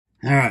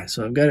All right,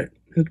 so I've got it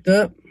hooked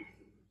up.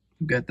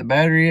 I've got the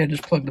battery. I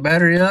just plugged the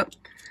battery up.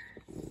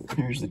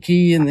 Here's the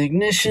key in the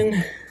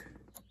ignition.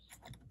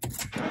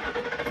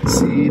 Let's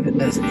see if it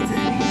does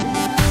anything.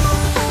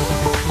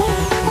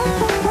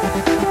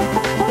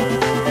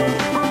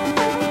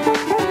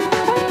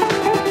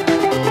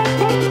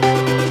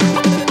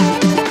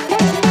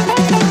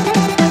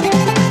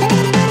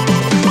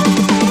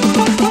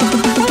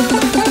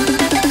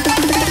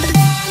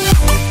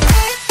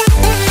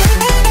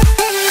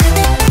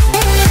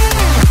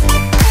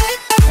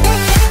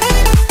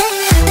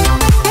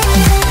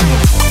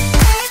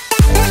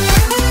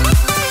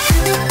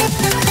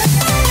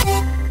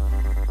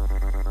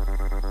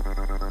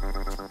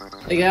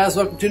 Hey guys,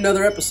 welcome to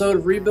another episode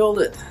of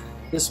Rebuild It.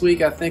 This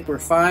week I think we're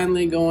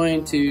finally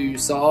going to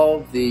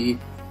solve the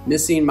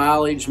missing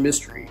mileage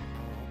mystery.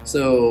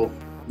 So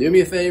do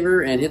me a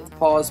favor and hit the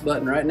pause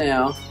button right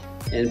now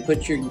and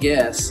put your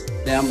guess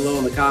down below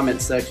in the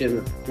comments section.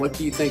 What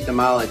do you think the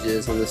mileage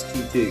is on this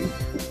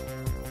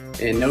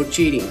T2? And no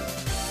cheating.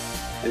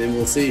 And then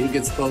we'll see who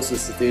gets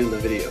closest at the end of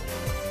the video.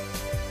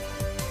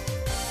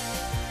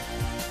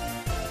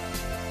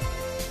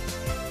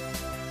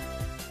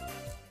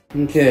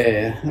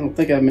 Okay, I don't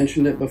think I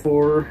mentioned it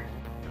before,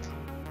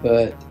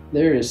 but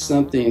there is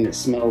something that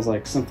smells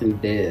like something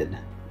dead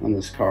on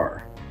this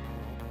car.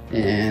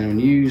 And when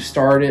you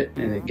start it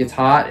and it gets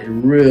hot, it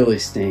really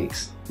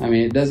stinks. I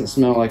mean, it doesn't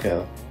smell like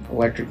a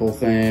electrical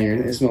thing,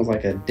 it smells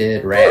like a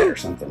dead rat or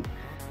something.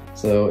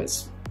 So it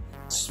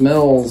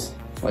smells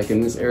like in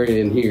this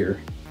area in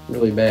here,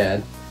 really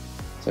bad.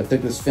 So I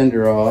took this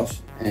fender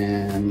off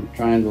and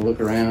trying to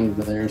look around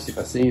under there and see if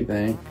I see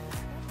anything.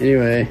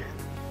 Anyway,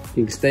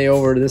 you can stay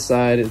over to this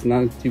side, it's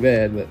not too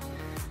bad. But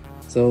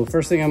so the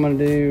first thing I'm going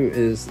to do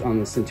is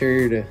on this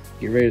interior to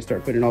get ready to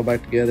start putting it all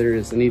back together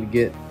is I need to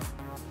get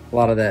a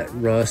lot of that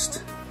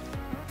rust.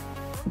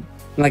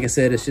 And like I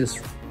said, it's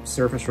just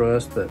surface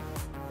rust, but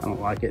I don't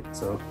like it.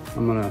 So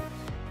I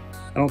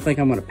don't think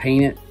I'm gonna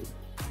paint it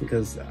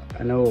because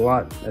I know a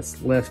lot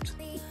that's left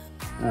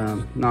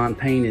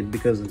non-painted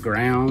because of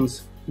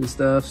grounds and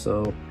stuff.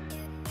 So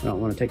I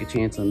don't want to take a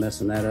chance on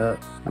messing that up.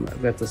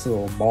 I've got this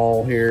little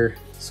ball here,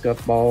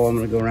 scuff ball. I'm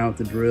going to go around with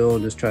the drill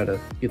and just try to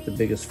get the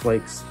biggest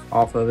flakes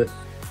off of it.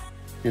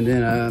 And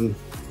then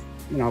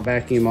I'll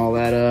vacuum all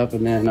that up.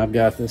 And then I've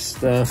got this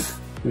stuff,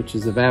 which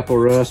is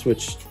Evapor Rust,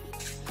 which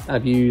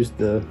I've used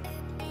the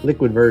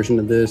liquid version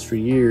of this for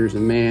years.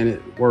 And man,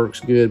 it works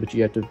good, but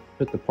you have to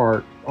put the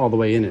part all the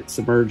way in it,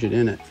 submerge it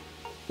in it.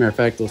 Matter of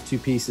fact, those two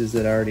pieces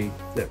that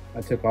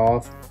I took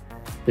off,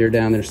 they're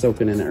down there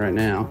soaking in it right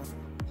now.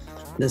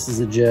 This is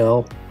a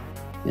gel,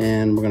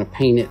 and we're gonna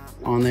paint it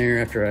on there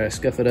after I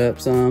scuff it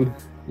up some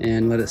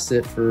and let it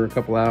sit for a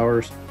couple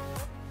hours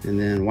and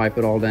then wipe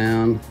it all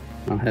down.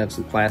 I'll have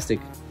some plastic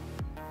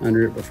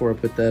under it before I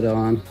put that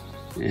on,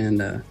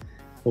 and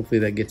hopefully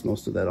that gets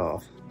most of that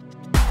off.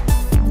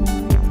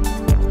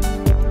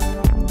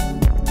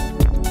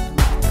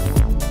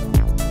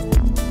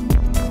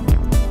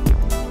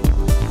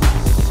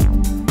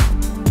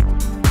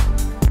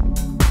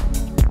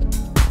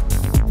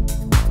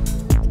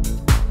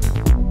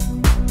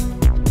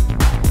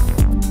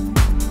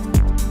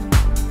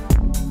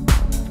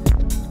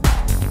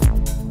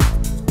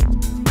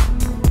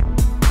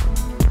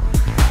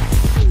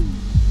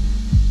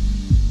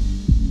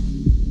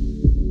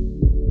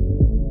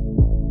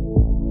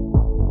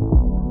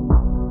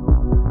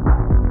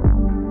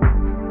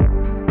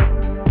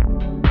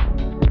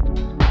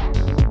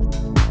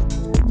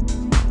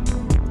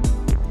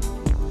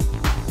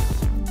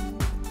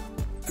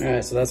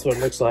 Alright, so that's what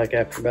it looks like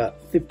after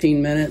about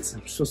 15 minutes.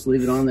 I'm supposed to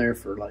leave it on there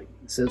for like,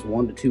 it says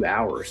 1 to 2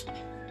 hours.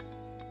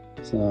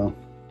 So,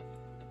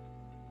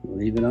 we'll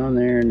leave it on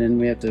there and then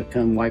we have to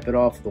come wipe it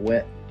off with a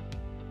wet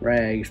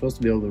rag. You're supposed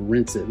to be able to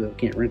rinse it, but we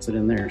can't rinse it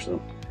in there.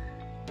 So,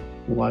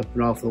 we'll wipe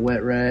it off with a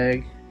wet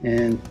rag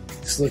and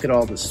just look at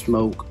all the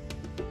smoke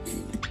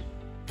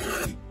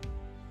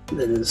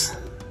that is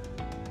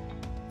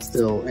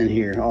still in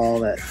here. All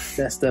that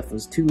stuff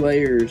was 2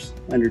 layers,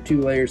 under 2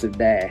 layers of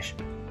dash.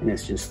 And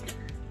it's just,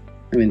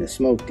 I mean, the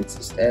smoke gets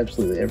just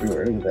absolutely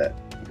everywhere. Look at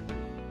that.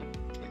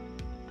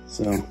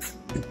 So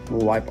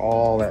we'll wipe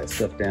all that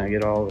stuff down,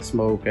 get all the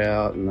smoke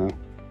out and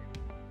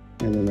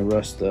then the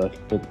rust stuff.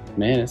 But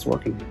man, it's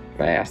working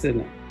fast,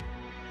 isn't it?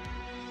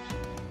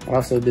 I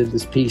also did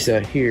this piece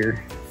out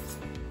here.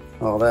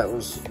 Oh, that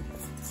was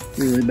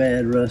really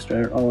bad rust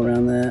right all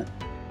around that.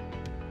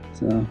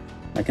 So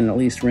I can at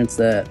least rinse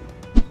that.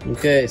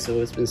 Okay,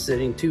 so it's been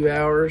sitting 2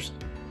 hours.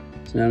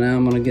 So now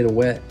I'm gonna get a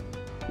wet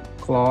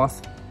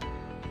cloth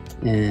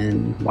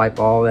and wipe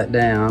all that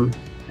down,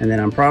 and then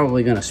I'm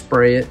probably going to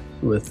spray it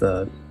with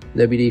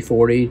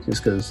WD-40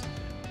 just because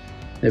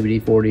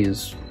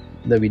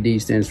WD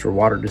stands for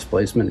water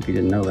displacement, if you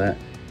didn't know that,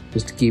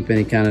 just to keep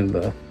any kind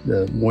of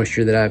the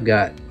moisture that I've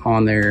got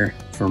on there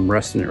from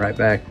rusting it right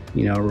back,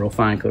 you know, a real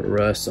fine coat of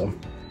rust. So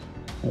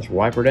let's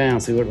wipe her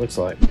down, see what it looks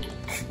like.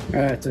 All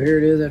right, so here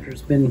it is after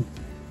it's been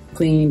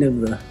cleaned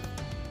of the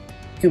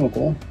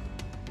chemical.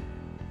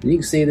 And you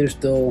can see there's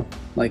still,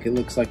 like, it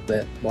looks like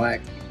that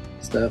black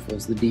stuff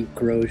was the deep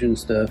corrosion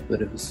stuff,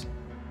 but it's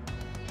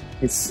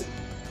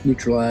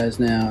neutralized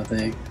now, I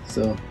think.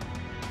 So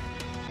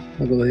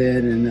I'll go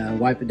ahead and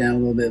wipe it down a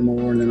little bit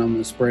more, and then I'm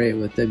going to spray it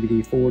with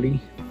WD-40.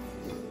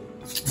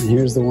 And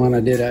here's the one I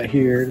did out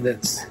here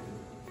that's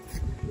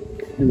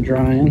been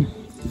drying.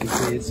 You can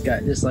see it's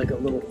got just like a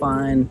little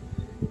fine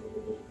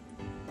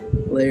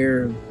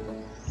layer of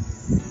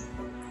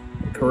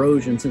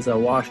corrosion since I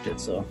washed it,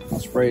 so I'll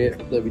spray it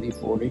with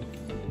WD-40.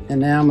 And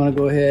now I'm going to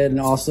go ahead and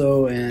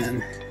also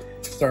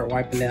start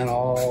wiping down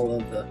all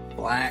of the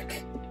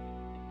black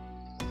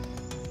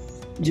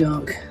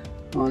junk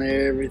on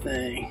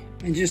everything.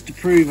 And just to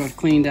prove I've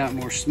cleaned out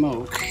more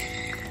smoke,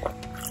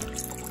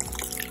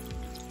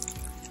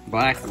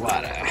 black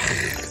water.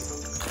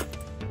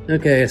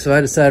 Okay, so I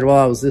decided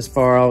while I was this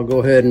far, I'll go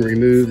ahead and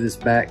remove this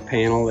back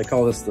panel. They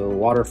call this the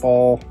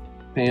waterfall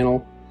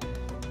panel.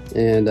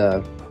 And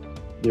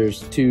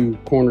there's two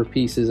corner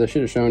pieces. I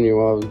should have shown you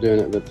while I was doing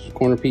it, but there's a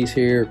corner piece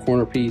here, a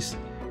corner piece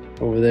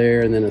over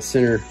there, and then a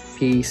center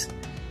piece.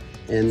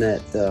 And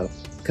that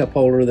cup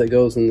holder that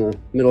goes in the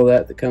middle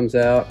of that comes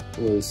out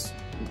was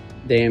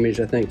damaged,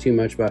 I think, too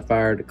much by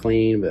fire to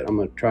clean, but I'm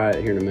going to try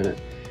it here in a minute.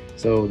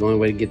 So the only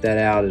way to get that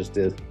out is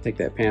to take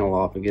that panel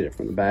off and get it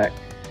from the back.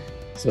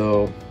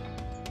 So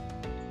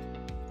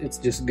it's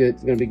just good.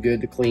 It's going to be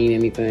good to clean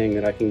anything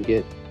that I can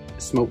get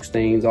smoke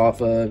stains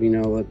off of, you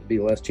know, there'll be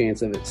less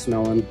chance of it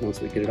smelling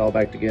once we get it all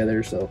back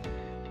together. So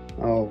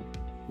I'll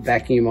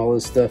vacuum all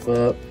this stuff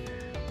up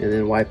and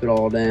then wipe it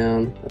all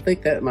down. I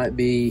think that might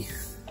be,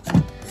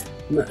 I'm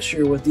not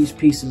sure what these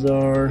pieces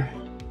are.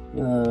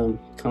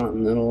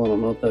 Continental, I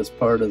don't know if that's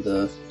part of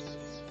the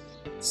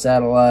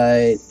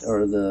satellite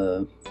or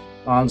the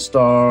OnStar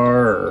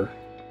or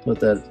what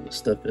that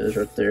stuff is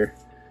right there.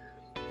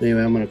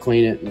 Anyway, I'm going to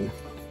clean it and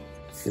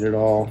get it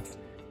all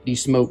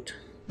de-smoked.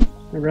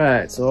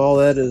 Alright, so all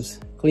that is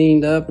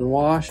cleaned up and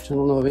washed. I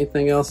don't know of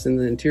anything else in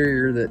the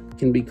interior that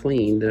can be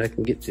cleaned that I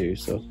can get to,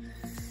 so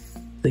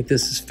I think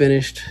this is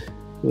finished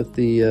with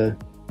the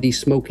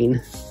de-smoking.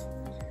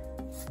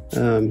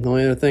 The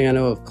only other thing I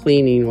know of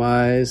cleaning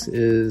wise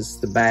is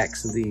the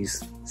backs of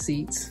these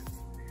seats,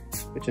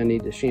 which I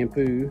need to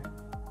shampoo.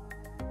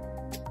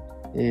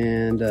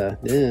 And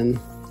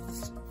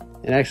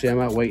actually I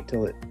might wait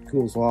till it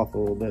cools off a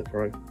little bit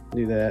before I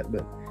do that,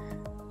 but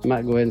I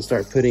might go ahead and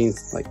start putting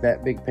like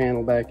that big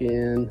panel back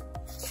in.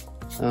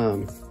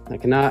 I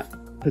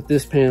cannot put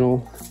this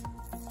panel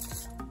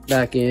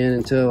back in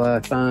until I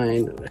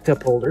find a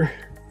cup holder,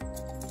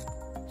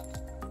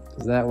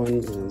 because that one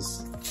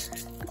is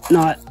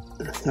not,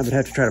 I would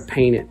have to try to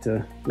paint it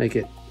to make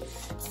it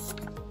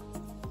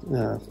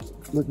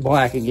look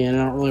black again.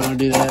 I don't really want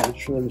to do that. I'd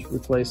just rather just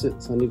replace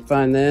it. So I need to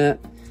find that.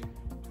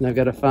 And I've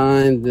got to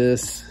find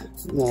this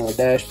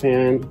dash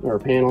pan or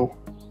panel,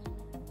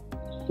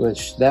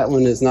 which that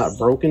one is not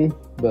broken,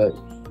 but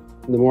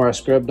the more I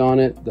scrubbed on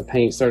it, the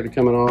paint started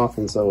coming off,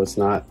 and so it's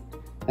not,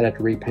 I'd have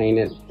to repaint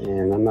it,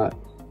 and I'm not,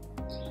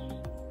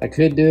 I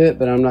could do it,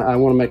 but I'm not, I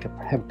want to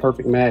have a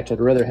perfect match.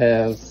 I'd rather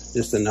have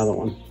just another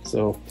one.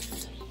 So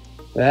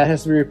that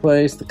has to be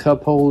replaced, the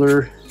cup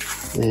holder,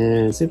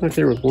 and it seems like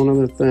there was one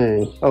other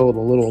thing. Oh, the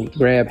little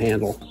grab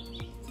handle.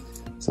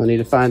 So I need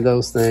to find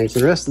those things.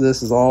 The rest of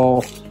this is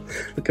all,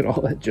 look at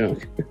all that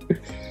junk.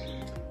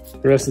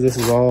 The rest of this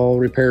is all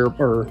repair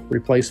or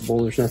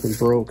replaceable. There's nothing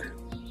broke.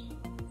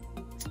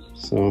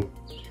 So,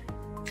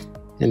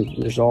 and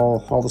there's all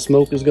the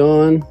smoke is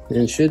gone,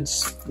 and should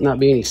not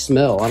be any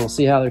smell. I don't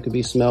see how there could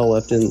be smell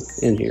left in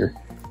here.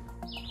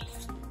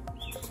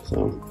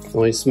 So the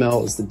only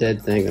smell is the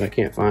dead thing that I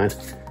can't find.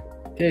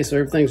 Okay, so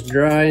everything's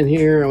dry in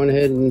here. I went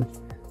ahead and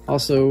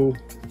also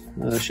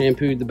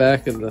shampooed the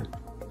back of the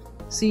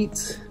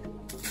seats.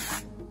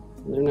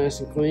 They're nice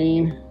and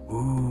clean.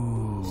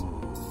 Ooh.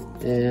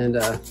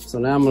 And so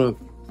now I'm gonna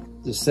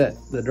just set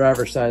the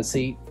driver's side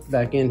seat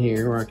back in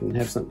here where I can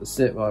have something to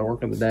sit while I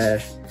work on the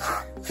dash.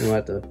 And we'll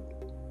have to,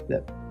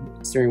 that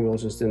steering wheel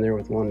is just in there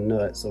with one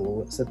nut, so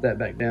we'll set that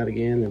back down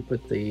again and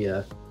put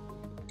the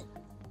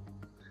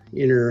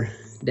inner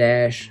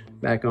dash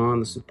back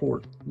on, the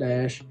support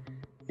dash.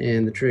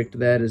 And the trick to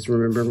that is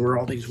remembering where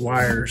all these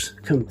wires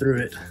come through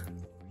it.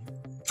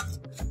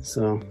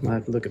 So I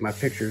have to look at my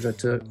pictures I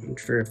took and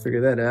try to figure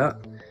that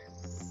out.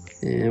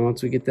 And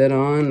once we get that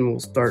on,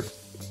 we'll start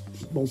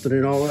bolting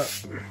it all up.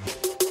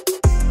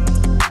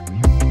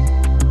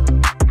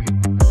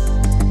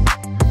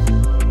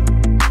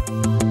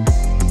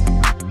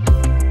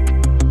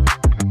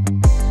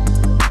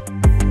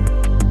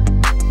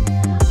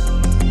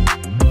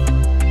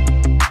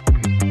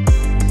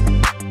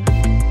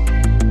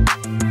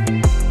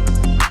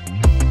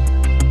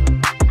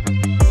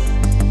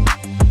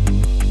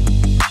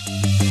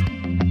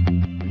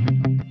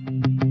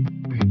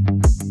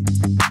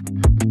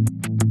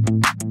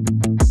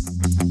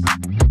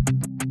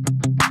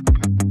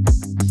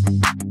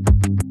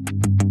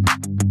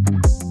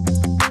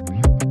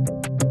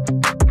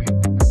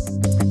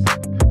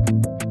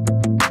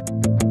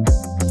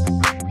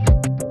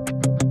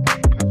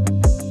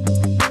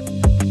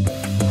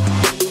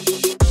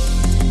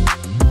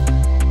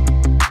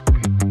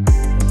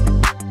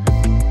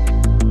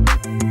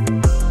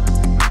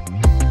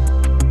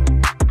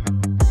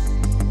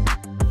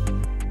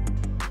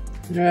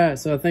 Alright,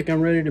 so I think I'm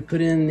ready to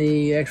put in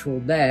the actual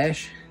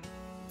dash.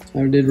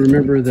 I did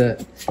remember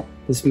that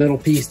this metal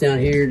piece down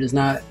here does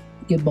not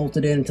get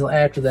bolted in until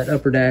after that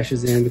upper dash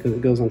is in because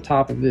it goes on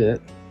top of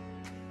it.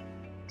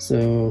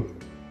 So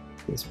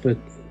let's put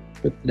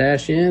the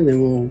dash in, then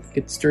we'll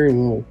get the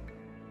steering wheel,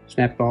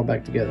 snap it all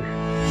back together.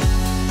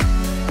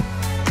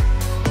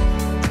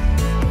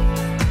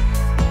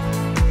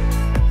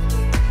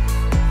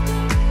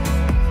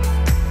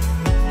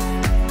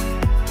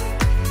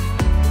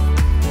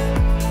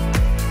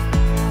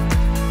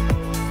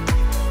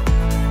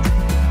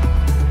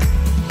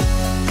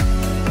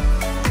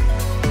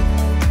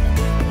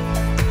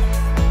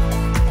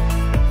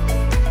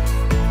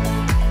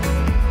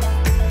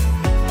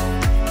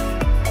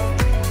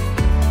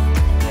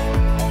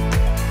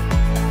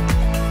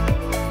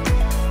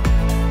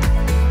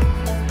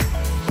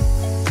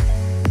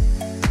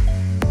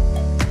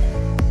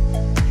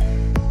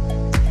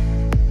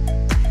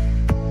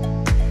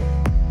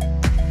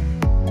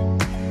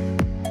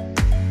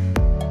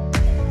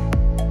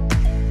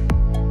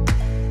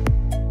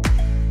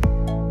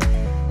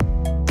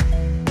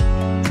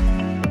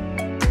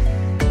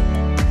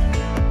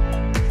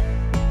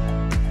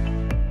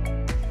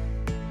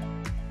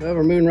 Well,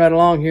 we're moving right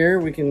along here.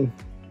 We've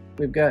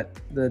got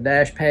the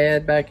dash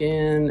pad back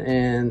in,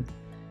 and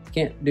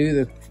can't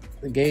do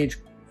the gauge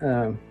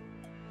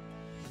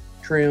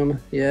trim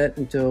yet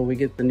until we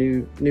get the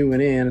new one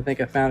in. I think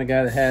I found a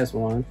guy that has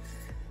one.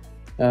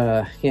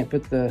 Can't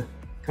put the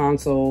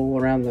console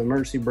around the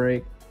emergency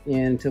brake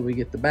in until we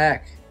get the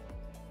back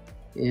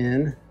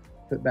in,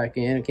 put back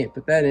in. I can't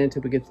put that in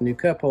until we get the new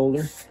cup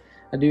holder.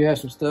 I do have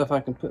some stuff I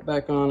can put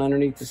back on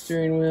underneath the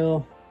steering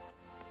wheel.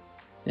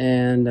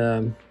 And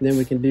then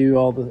we can do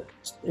all the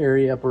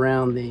area up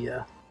around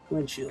the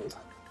windshield.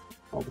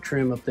 All the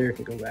trim up there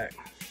can go back.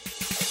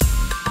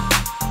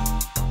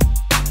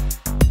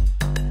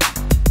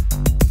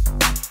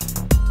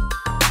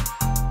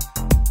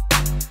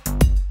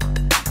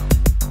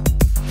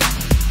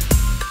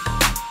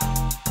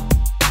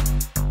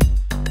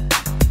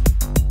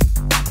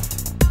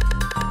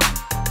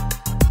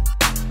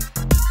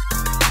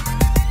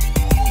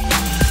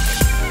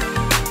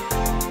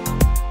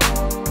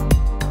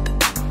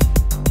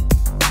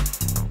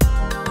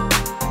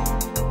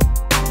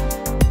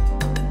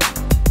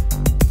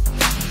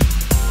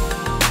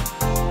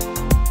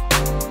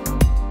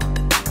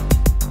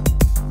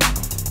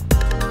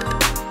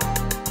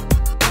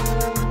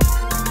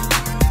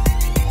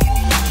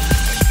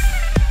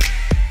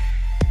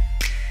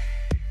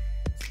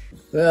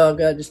 Well, I've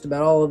got just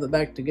about all of it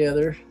back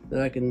together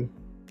that I can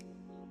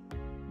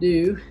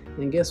do,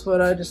 and guess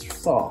what I just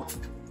saw?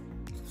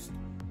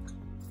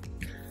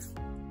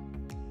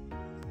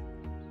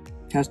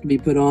 Has to be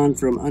put on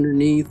from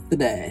underneath the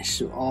dash,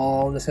 so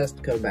all this has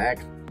to come back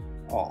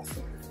off.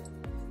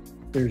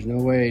 There's no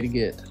way to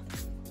get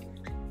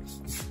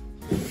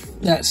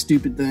that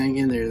stupid thing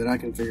in there that I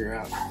can figure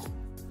out.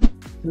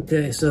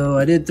 Okay, so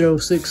I did throw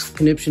 6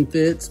 conniption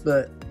fits,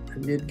 but I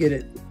did get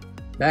it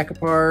back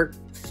apart.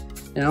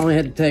 And I only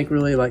had to take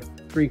really like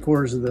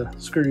 3/4 of the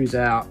screws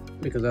out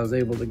because I was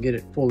able to get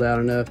it pulled out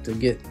enough to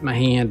get my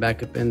hand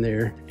back up in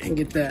there and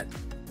get that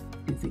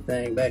goofy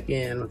thing back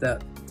in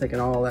without taking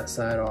all that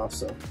side off.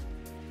 So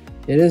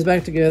it is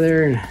back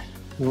together, and I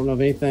don't know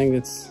of anything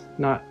that's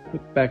not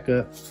hooked back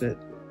up, that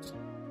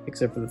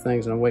except for the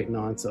things that I'm waiting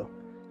on. So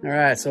all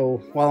right,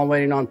 so while I'm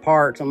waiting on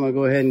parts, I'm gonna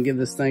go ahead and give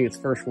this thing its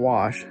first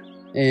wash.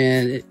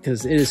 And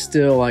because it is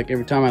still, like,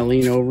 every time I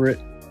lean over it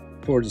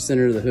towards the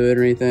center of the hood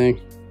or anything,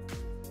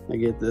 I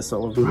get this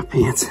all over my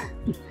pants.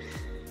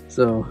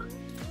 So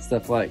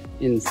stuff like,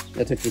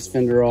 I took this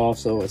fender off,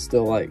 so it's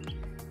still like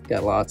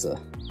got lots of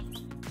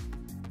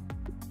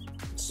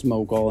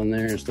smoke all in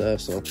there and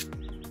stuff. So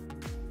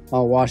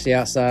I'll wash the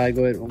outside,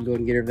 go ahead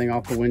and get everything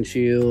off the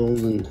windshield,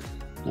 and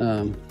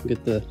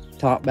get the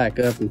top back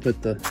up and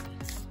and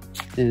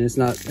it's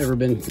not ever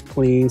been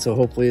clean, so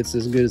hopefully it's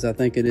as good as I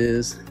think it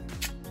is.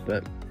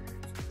 But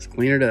let's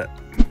clean it up.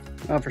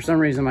 Well, for some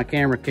reason my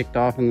camera kicked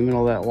off in the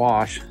middle of that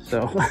wash,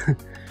 so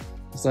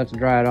just have to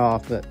dry it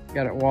off, but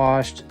got it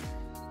washed.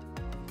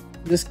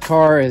 This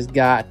car has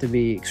got to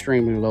be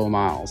extremely low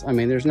miles. I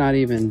mean, there's not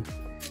even,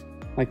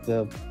 like,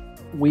 the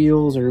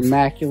wheels are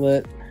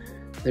immaculate.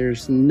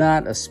 There's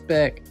not a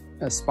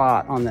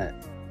spot on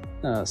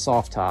that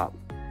soft top.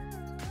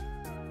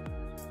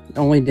 The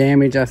only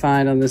damage I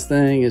find on this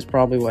thing is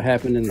probably what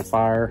happened in the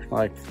fire,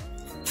 like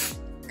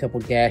a couple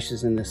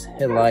gashes in this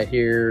headlight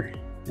here,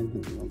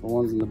 and the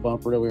ones in the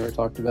bumper that we already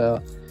talked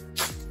about.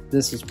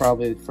 This is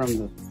probably from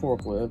the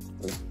forklift,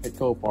 the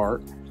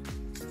co-part.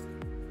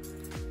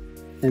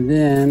 And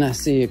then I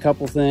see a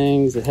couple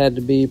things that had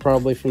to be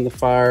probably from the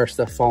fire,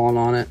 stuff falling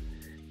on it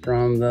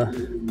from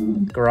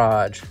the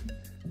garage.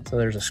 So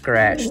there's a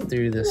scratch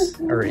through this,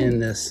 or in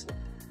this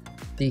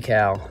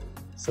decal.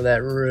 So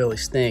that really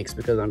stinks,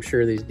 because I'm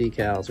sure these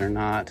decals are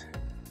not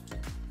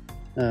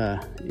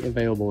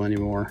available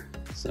anymore.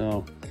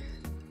 So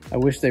I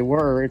wish they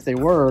were. If they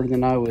were,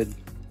 then I would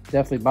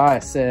definitely buy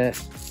a set,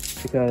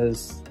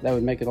 because that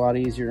would make it a lot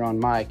easier on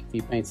Mike if he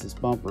paints this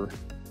bumper.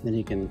 then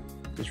you can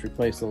just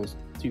replace those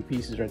two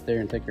pieces right there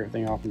and take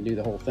everything off and do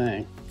the whole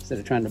thing instead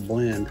of trying to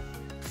blend.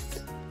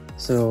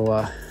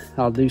 So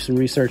I'll do some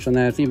research on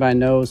that. If anybody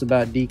knows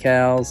about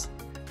decals,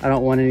 I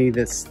don't want any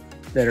that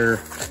are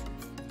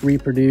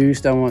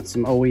reproduced. I want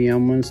some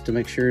OEM ones to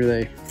make sure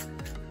they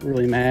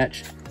really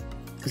match.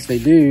 If they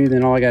do,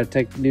 then all I got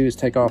to do is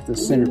take off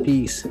this center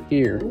piece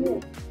here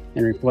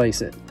and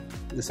replace it.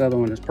 This other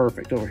one is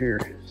perfect over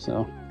here.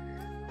 So,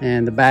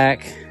 and the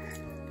back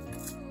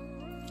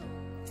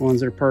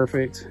ones are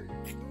perfect.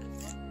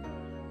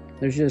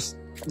 This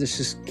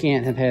just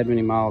can't have had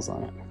many miles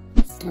on it.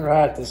 All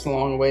right, this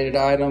long-awaited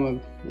item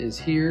is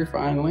here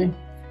finally.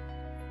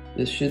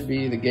 This should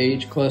be the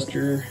gauge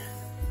cluster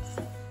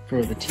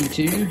for the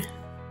T2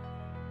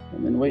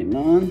 I've been waiting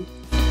on.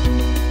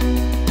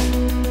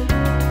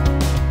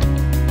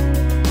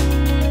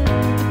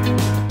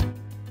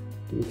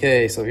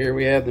 Okay, so here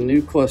we have the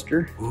new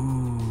cluster.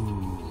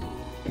 Ooh.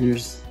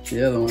 Here's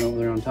the other one over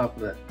there on top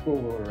of that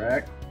four-wheeler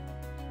rack.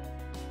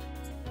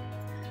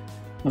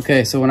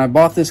 Okay, so when I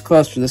bought this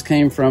cluster, this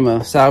came from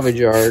a salvage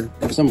yard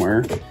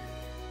somewhere.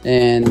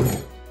 And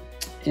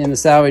in the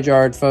salvage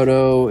yard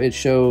photo, it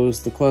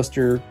shows the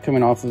cluster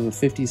coming off of a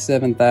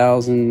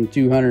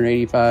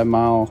 57,285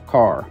 mile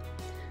car.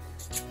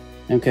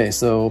 Okay,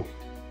 so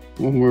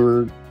when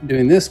we're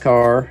doing this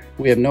car,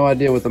 we have no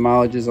idea what the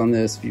mileage is on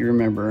this, if you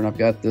remember, and I've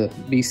got the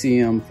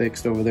BCM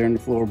fixed over there in the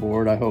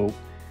floorboard, I hope.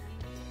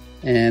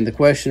 And the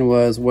question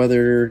was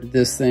whether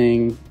this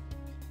thing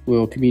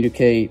will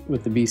communicate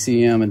with the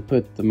BCM and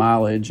put the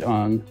mileage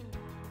on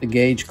the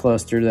gauge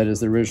cluster that is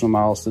the original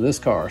miles to this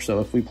car.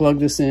 So if we plug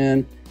this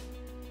in,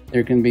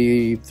 there can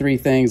be three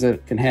things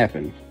that can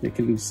happen. It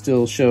can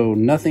still show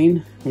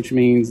nothing, which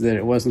means that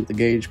it wasn't the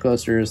gauge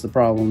cluster as the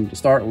problem to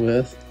start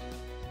with,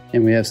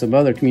 and we have some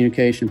other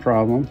communication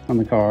problem on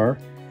the car.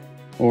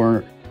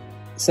 Or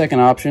second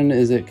option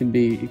is it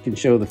can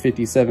show the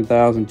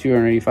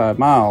 57,285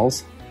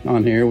 miles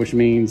on here, which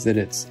means that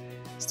it's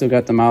still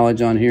got the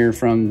mileage on here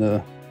from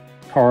the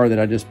car that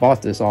I just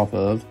bought this off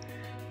of,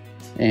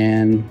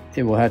 and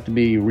it will have to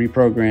be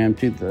reprogrammed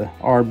to the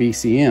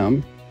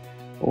RBCM.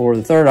 Or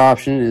the third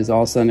option is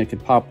all of a sudden it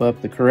could pop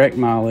up the correct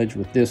mileage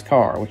with this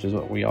car, which is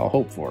what we all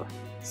hope for.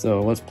 So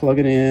let's plug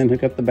it in,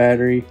 hook up the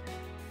battery,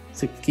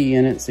 stick the key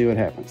in it, and see what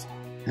happens.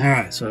 All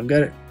right, so I've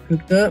got it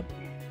hooked up.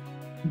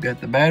 I've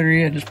got the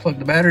battery. I just plugged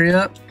the battery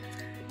up.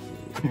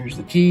 Here's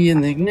the key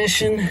in the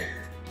ignition.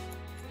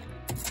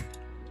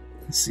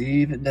 Let's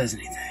see if it does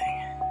anything.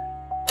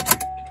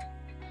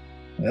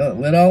 Well, it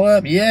lit all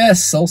up.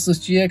 Yes, Solstice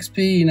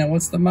GXP. Now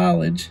what's the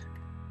mileage?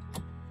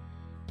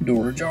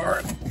 Door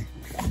ajar.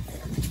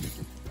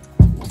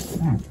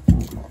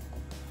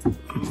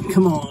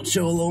 Come on,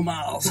 show a low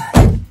miles.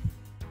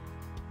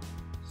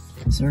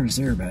 Service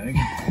airbag.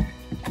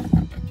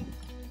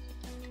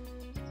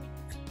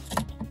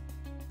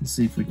 Let's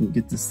see if we can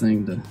get this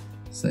thing to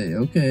say,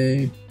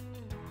 okay.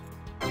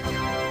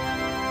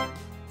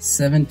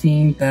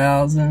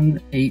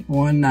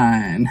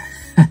 17,819.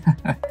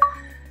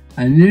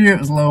 I knew it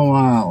was low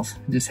miles.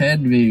 It just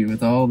had to be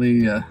with all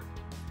the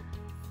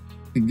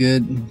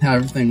good, how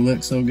everything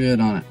looks so good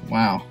on it.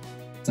 Wow.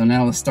 So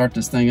now let's start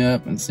this thing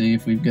up and see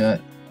if we've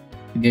got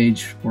the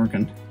gauge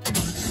working.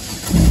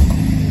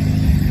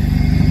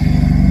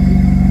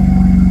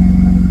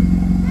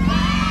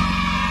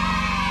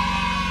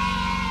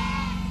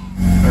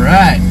 All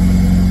right.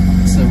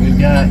 So we've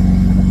got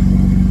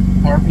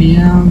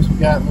RPMs. We've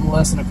got a little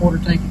less than a quarter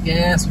tank of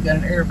gas. We've got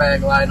an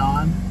airbag light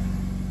on.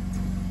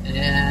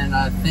 And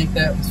I think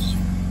that was,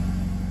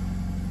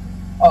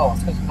 oh,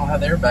 it's because we don't have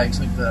the airbags,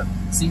 so the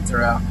seats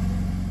are out.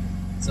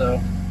 So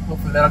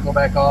hopefully that'll go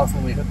back off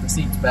when we hook the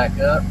seats back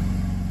up.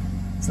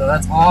 So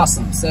that's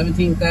awesome,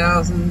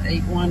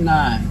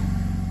 17,819.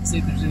 Let's see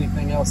if there's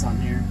anything else on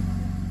here.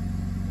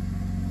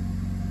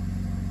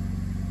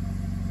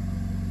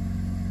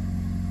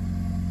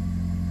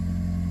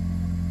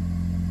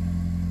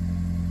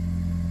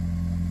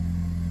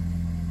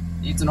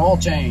 Needs an oil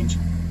change.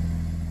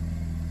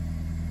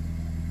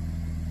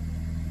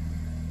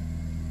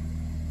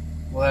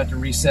 We'll have to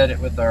reset it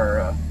with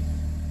our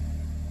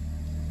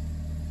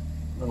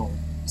little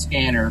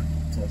scanner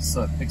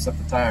so it picks up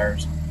the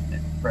tires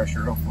and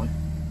pressure, hopefully.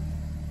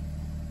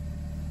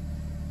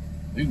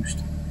 Boost.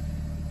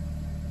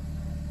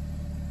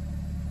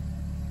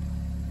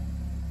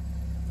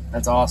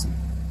 That's awesome.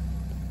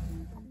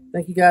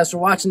 Thank you guys for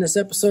watching this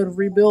episode of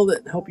Rebuild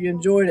It. Hope you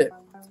enjoyed it.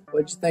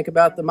 What did you think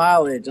about the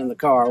mileage on the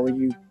car? Were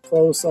you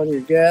close on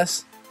your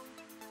guess?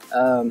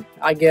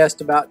 I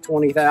guessed about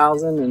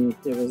 20,000 and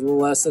it was a little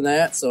less than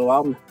that, so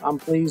I'm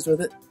pleased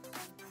with it.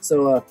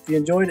 So if you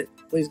enjoyed it,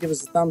 please give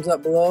us a thumbs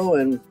up below.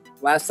 And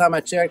last time I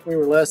checked, we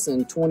were less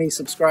than 20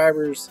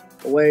 subscribers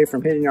away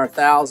from hitting our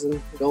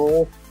 1,000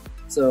 goal.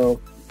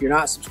 So if you're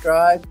not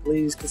subscribed,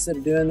 please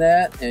consider doing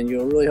that, and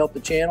you'll really help the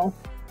channel.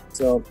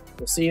 So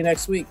we'll see you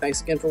next week.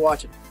 Thanks again for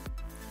watching.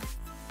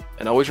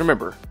 And always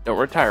remember, don't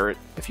retire it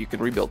if you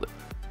can rebuild it.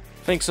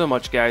 Thanks so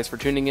much, guys, for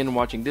tuning in and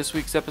watching this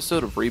week's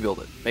episode of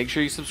Rebuild It. Make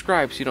sure you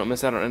subscribe so you don't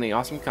miss out on any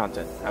awesome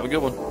content. Have a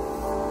good one.